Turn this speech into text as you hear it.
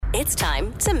It's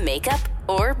time to make up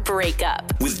or break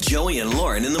up. With Joey and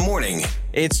Lauren in the morning.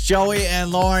 It's Joey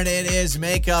and Lauren. It is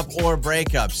makeup or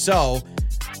breakup. So,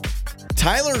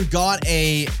 Tyler got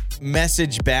a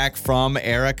message back from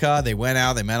Erica. They went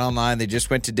out, they met online, they just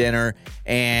went to dinner,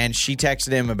 and she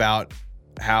texted him about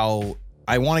how,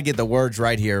 I want to get the words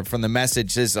right here from the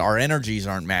message, says our energies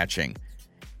aren't matching.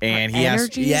 And he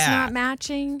asked, not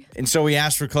matching? And so he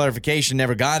asked for clarification,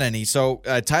 never got any. So,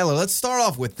 Tyler, let's start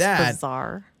off with that.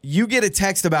 Bizarre. You get a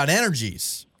text about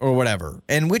energies or whatever,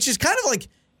 and which is kind of like,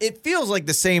 it feels like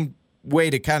the same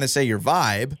way to kind of say your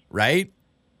vibe, right?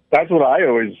 That's what I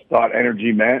always thought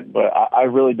energy meant, but I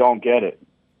really don't get it.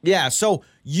 Yeah, so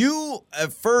you,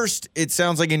 at first, it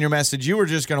sounds like in your message, you were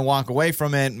just going to walk away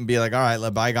from it and be like, all right,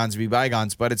 let bygones be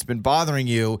bygones, but it's been bothering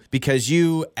you because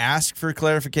you asked for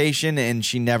clarification and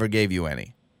she never gave you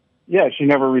any. Yeah, she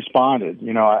never responded.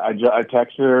 You know, I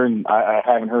texted her and I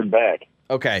haven't heard back.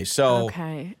 Okay, so...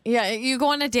 Okay. Yeah, you go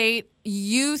on a date,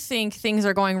 you think things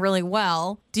are going really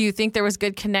well. Do you think there was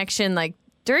good connection, like,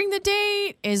 during the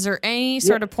date? Is there any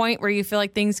sort of point where you feel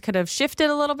like things could have shifted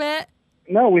a little bit?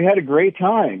 No, we had a great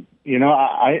time. You know,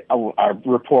 our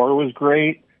rapport was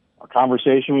great. Our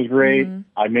conversation was great. Mm-hmm.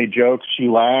 I made jokes. She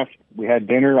laughed. We had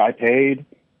dinner. I paid.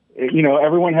 You know,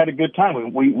 everyone had a good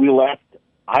time. We left,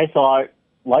 I thought,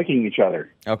 liking each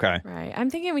other. Okay. Right.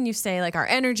 I'm thinking when you say, like, our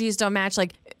energies don't match,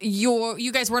 like,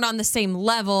 you guys weren't on the same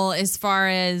level as far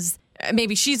as...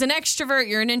 Maybe she's an extrovert,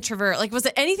 you're an introvert. Like, was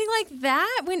it anything like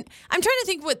that? When I'm trying to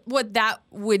think what that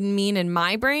would mean in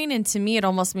my brain, and to me, it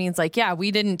almost means like, yeah,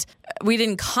 we didn't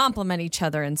complement each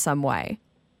other in some way.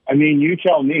 I mean, you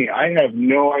tell me. I have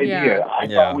no idea. Yeah. I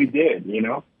thought we did. You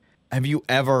know. Have you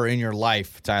ever in your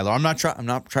life, Tyler? I'm not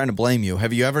trying to blame you.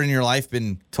 Have you ever in your life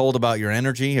been told about your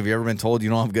energy? Have you ever been told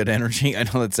you don't have good energy? I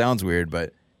know that sounds weird,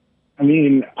 but I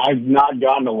mean, I've not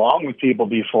gotten along with people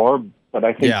before. But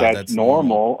I think that's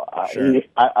normal. Sure.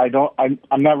 I'm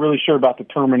not really sure about the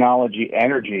terminology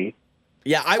energy.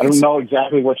 Yeah, I don't know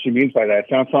exactly what she means by that. It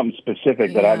sounds something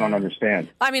specific that I don't understand.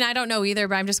 I mean, I don't know either,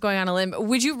 but I'm just going on a limb.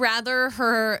 Would you rather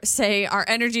her say our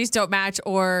energies don't match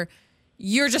or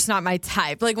you're just not my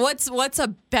type? Like, what's a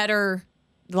better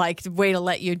way to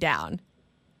let you down?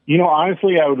 You know,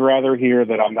 honestly, I would rather hear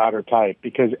that I'm not her type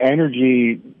because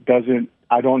energy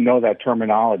I don't know that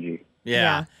terminology.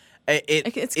 Yeah.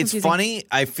 It's funny.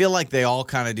 I feel like they all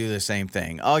kind of do the same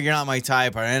thing. Oh, you're not my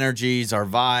type. Our energies, our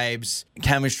vibes,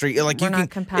 chemistry. Like We're not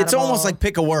compatible. It's almost like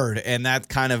pick a word, and that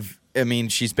kind of. I mean,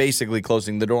 she's basically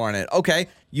closing the door on it. Okay,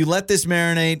 you let this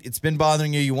marinate. It's been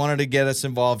bothering you. You wanted to get us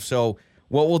involved. So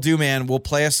what we'll do, man, we'll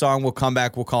play a song. We'll come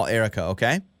back. We'll call Erica.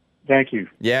 Okay. Thank you.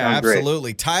 Yeah, Sounds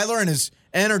absolutely. Great. Tyler and his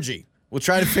energy. We'll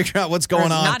try to figure out what's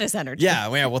going on. Not his energy. Yeah,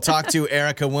 we'll talk to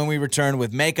Erica when we return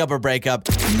with Makeup or Breakup.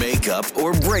 Makeup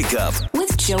or breakup.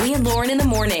 With Joey and Lauren in the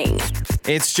morning.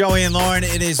 It's Joey and Lauren.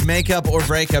 It is Makeup or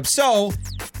Breakup. So,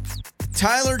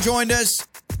 Tyler joined us.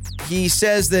 He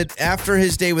says that after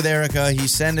his day with Erica, he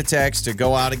sent a text to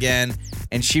go out again.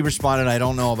 And she responded, I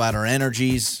don't know about her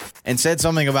energies, and said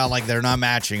something about, like, they're not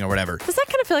matching or whatever. Does that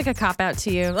kind of feel like a cop-out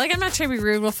to you? Like, I'm not trying to be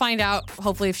rude. We'll find out,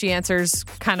 hopefully, if she answers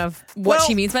kind of what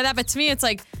she means by that. But to me, it's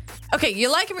like, okay,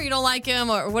 you like him or you don't like him,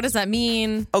 or what does that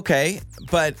mean? Okay,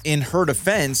 but in her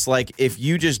defense, like, if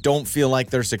you just don't feel like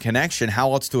there's a connection,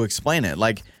 how else to explain it?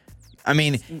 Like, I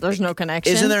mean... There's no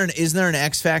connection. Isn't there an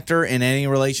X factor in any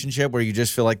relationship where you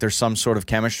just feel like there's some sort of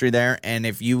chemistry there? And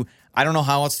if you... I don't know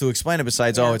how else to explain it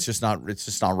besides, it's just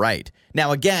not right.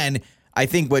 Now, again, I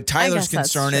think what Tyler's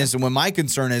concern is, and what my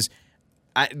concern is,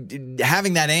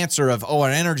 having that answer of, our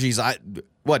energies,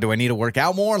 do I need to work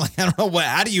out more? Like, I don't know.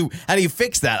 How do you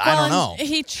fix that? Well, I don't know.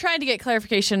 He tried to get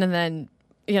clarification and then,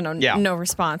 no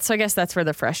response. So I guess that's where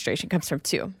the frustration comes from,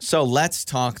 too. So let's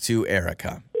talk to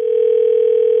Erica.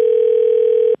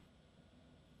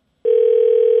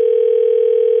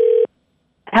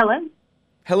 Hello?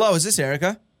 Hello, is this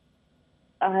Erica?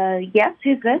 Yes,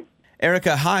 who's this?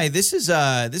 Erica, hi. This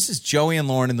is Joey and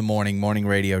Lauren in the morning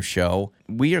radio show.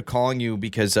 We are calling you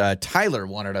because Tyler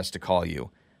wanted us to call you.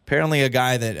 Apparently a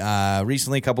guy that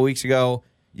recently, a couple weeks ago,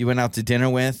 you went out to dinner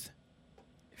with.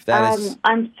 If that is...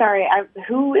 I'm sorry.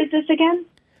 Who is this again?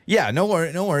 Yeah, no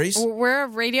worries. We're a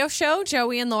radio show,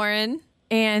 Joey and Lauren,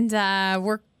 and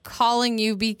we're calling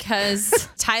you because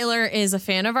Tyler is a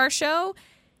fan of our show.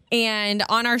 And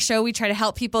on our show, we try to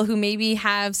help people who maybe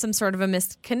have some sort of a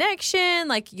misconnection,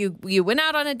 like you went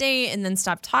out on a date and then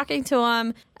stopped talking to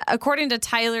him. According to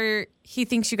Tyler, he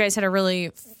thinks you guys had a really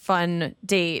fun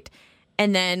date.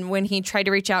 And then when he tried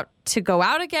to reach out to go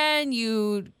out again,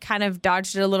 you kind of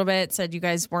dodged it a little bit, said you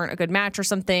guys weren't a good match or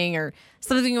something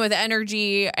with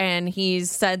energy. And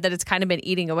he's said that it's kind of been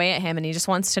eating away at him and he just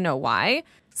wants to know why.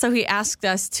 So he asked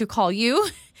us to call you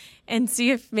and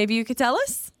see if maybe you could tell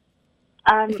us.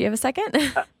 If you have a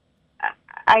second.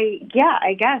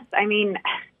 I guess. I mean,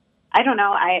 I don't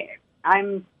know.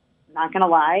 I'm not going to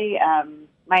lie.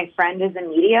 My friend is a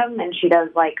medium, and she does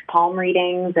like palm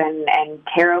readings and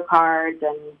tarot cards.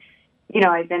 And,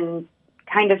 I've been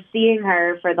kind of seeing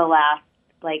her for the last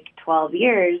like 12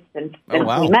 years since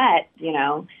we met,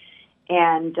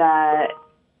 And,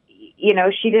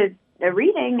 she did a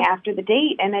reading after the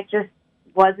date, and it just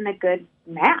wasn't a good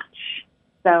match.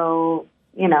 So,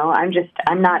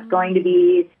 I'm not going to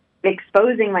be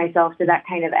exposing myself to that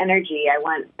kind of energy. I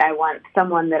want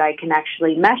someone that I can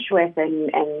actually mesh with,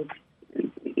 and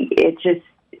it's just,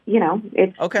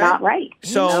 it's not right.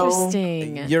 So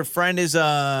Interesting. Your friend is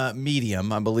a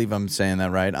medium. I believe I'm saying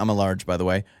that right. I'm a large, by the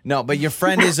way. No, but your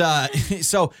friend is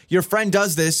so your friend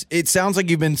does this. It sounds like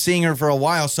you've been seeing her for a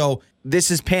while. So this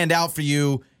has panned out for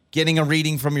you, getting a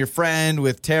reading from your friend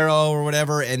with tarot or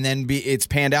whatever, and then it's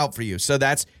panned out for you. So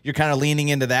you're kind of leaning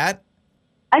into that?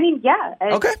 I mean, yeah.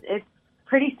 It's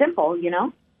pretty simple,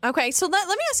 Okay, so let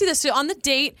me ask you this. So on the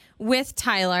date with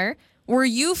Tyler, were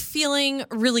you feeling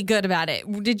really good about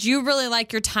it? Did you really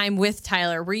like your time with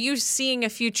Tyler? Were you seeing a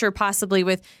future possibly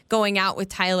with going out with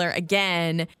Tyler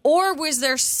again? Or was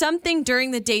there something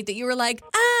during the date that you were like,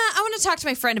 I want to talk to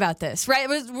my friend about this, right?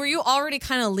 Were you already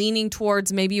kind of leaning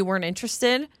towards maybe you weren't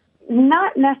interested?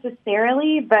 Not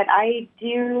necessarily, but I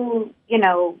do,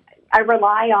 I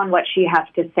rely on what she has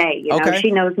to say.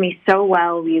 She knows me so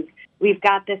well. We've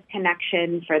got this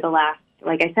connection for the last,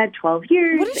 like I said, 12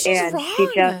 years. What if she's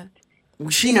wrong?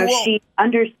 She just, she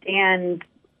understands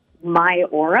my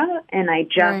aura, and I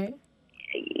just,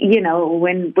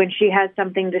 when she has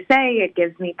something to say, it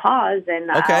gives me pause,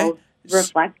 and I'll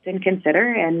reflect and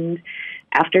consider, and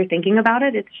after thinking about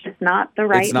it, it's just not the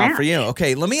right match. It's not for you.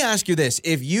 Okay, let me ask you this.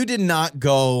 If you did not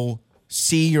go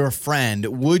see your friend,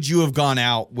 would you have gone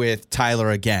out with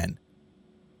Tyler again?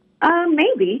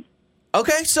 Maybe.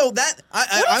 Okay, so that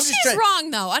I'm she's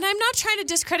wrong though, and I'm not trying to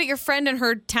discredit your friend and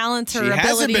her talents, her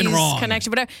abilities,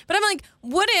 connection, whatever. But I'm like,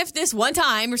 what if this one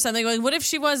time or something? Like, what if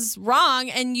she was wrong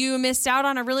and you missed out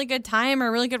on a really good time or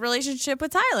a really good relationship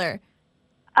with Tyler?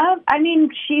 I mean,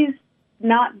 she's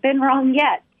not been wrong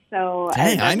yet. So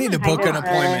dang, I need to book an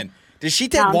appointment. Does she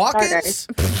take walk-ins?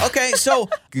 Okay, so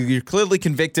you're clearly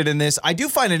convicted in this. I do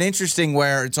find it interesting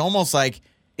where it's almost like,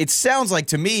 it sounds like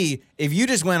to me, if you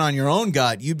just went on your own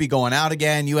gut, you'd be going out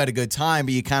again. You had a good time,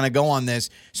 but you kind of go on this.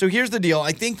 So here's the deal.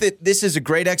 I think that this is a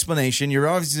great explanation. You're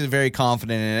obviously very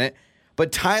confident in it.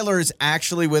 But Tyler is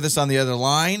actually with us on the other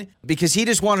line because he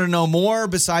just wanted to know more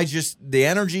besides just the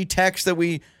energy text that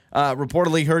we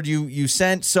reportedly heard you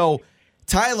sent. So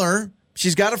Tyler,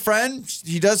 she's got a friend.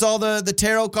 She does all the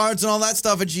tarot cards and all that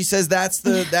stuff, and she says that's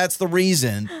the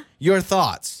reason. Your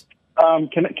thoughts?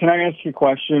 Can I ask you a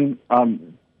question?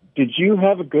 Did you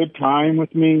have a good time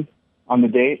with me on the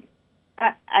date?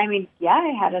 I mean, yeah,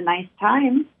 I had a nice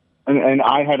time. And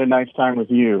I had a nice time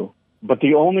with you. But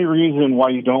the only reason why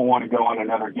you don't want to go on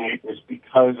another date is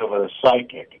because of a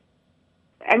psychic.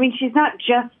 I mean, she's not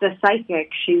just a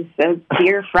psychic. She's a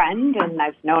dear friend, and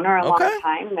I've known her a long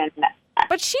time.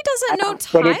 But she doesn't know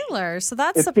Tyler, so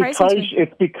that's surprising to me.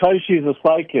 It's because she's a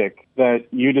psychic that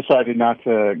you decided not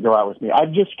to go out with me.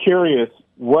 I'm just curious,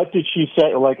 what did she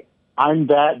say? Like, I'm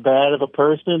that bad of a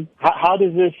person? How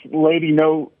does this lady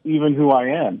know even who I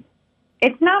am?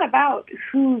 It's not about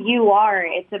who you are.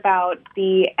 It's about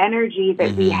the energy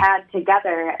that we had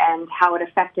together and how it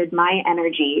affected my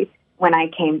energy when I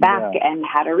came back and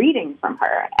had a reading from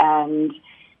her. And,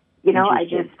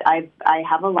 I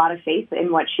have a lot of faith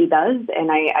in what she does,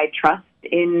 and I trust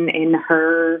in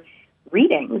her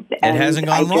readings. It hasn't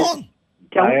gone wrong.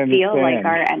 Don't feel like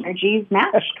our energies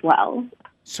matched well.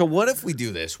 So what if we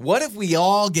do this? What if we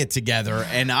all get together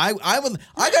and I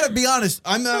got to be honest,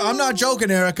 I'm not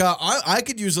joking, Erica. I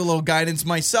could use a little guidance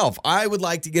myself. I would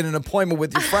like to get an appointment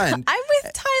with your friend. I'm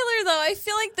with Tyler though. I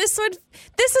feel like this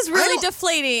is really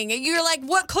deflating. You're like,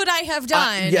 what could I have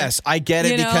done? Yes, I get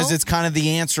it because it's kind of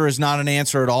the answer is not an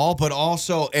answer at all, but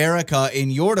also Erica, in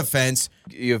your defense,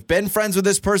 you've been friends with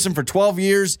this person for 12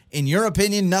 years. In your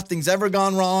opinion, nothing's ever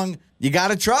gone wrong. You got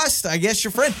to trust, I guess, your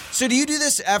friend. So do you do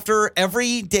this after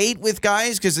every date with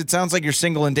guys? Because it sounds like you're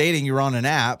single and dating. You're on an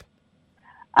app.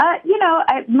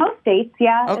 Most dates,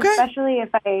 yeah. Okay. Especially if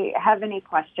I have any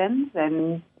questions.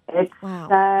 And it's,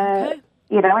 I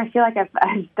feel like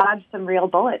I've dodged some real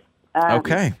bullets.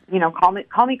 Okay.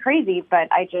 Call me crazy, but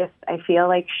I feel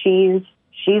like she's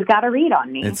got a read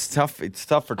on me. It's tough. It's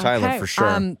tough for Tyler, for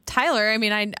sure. Tyler, I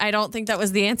mean, I don't think that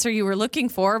was the answer you were looking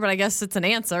for, but I guess it's an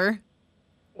answer.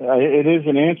 It is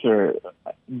an answer.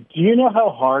 Do you know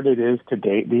how hard it is to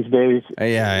date these days?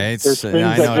 Yeah, There's things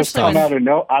that just come out of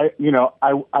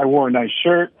I wore a nice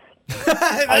shirt.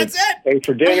 That's it. Ate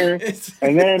for dinner,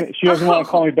 and then she doesn't want to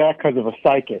call me back because of a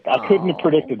psychic. I couldn't have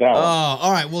predicted that. Oh,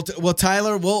 all right. Well,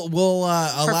 Tyler, we'll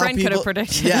allow Her friend people. could have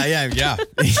predicted. Yeah.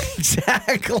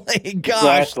 Exactly.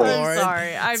 Gosh, I'm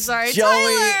Lauren. sorry, Joey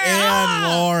Tyler. and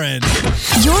Lauren.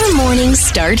 Your mornings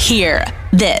start here.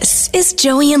 This is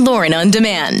Joey and Lauren on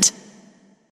Demand.